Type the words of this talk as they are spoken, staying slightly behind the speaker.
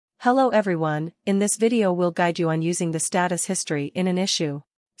Hello everyone, in this video we'll guide you on using the status history in an issue.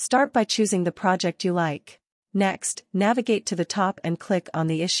 Start by choosing the project you like. Next, navigate to the top and click on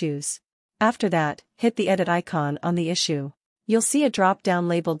the issues. After that, hit the edit icon on the issue. You'll see a drop-down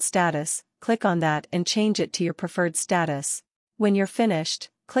labeled status, click on that and change it to your preferred status. When you're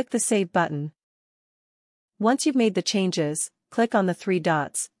finished, click the Save button. Once you've made the changes, click on the three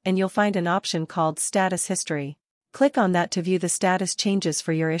dots, and you'll find an option called Status History. Click on that to view the status changes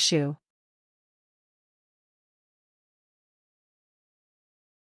for your issue.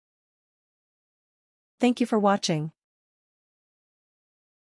 Thank you for watching.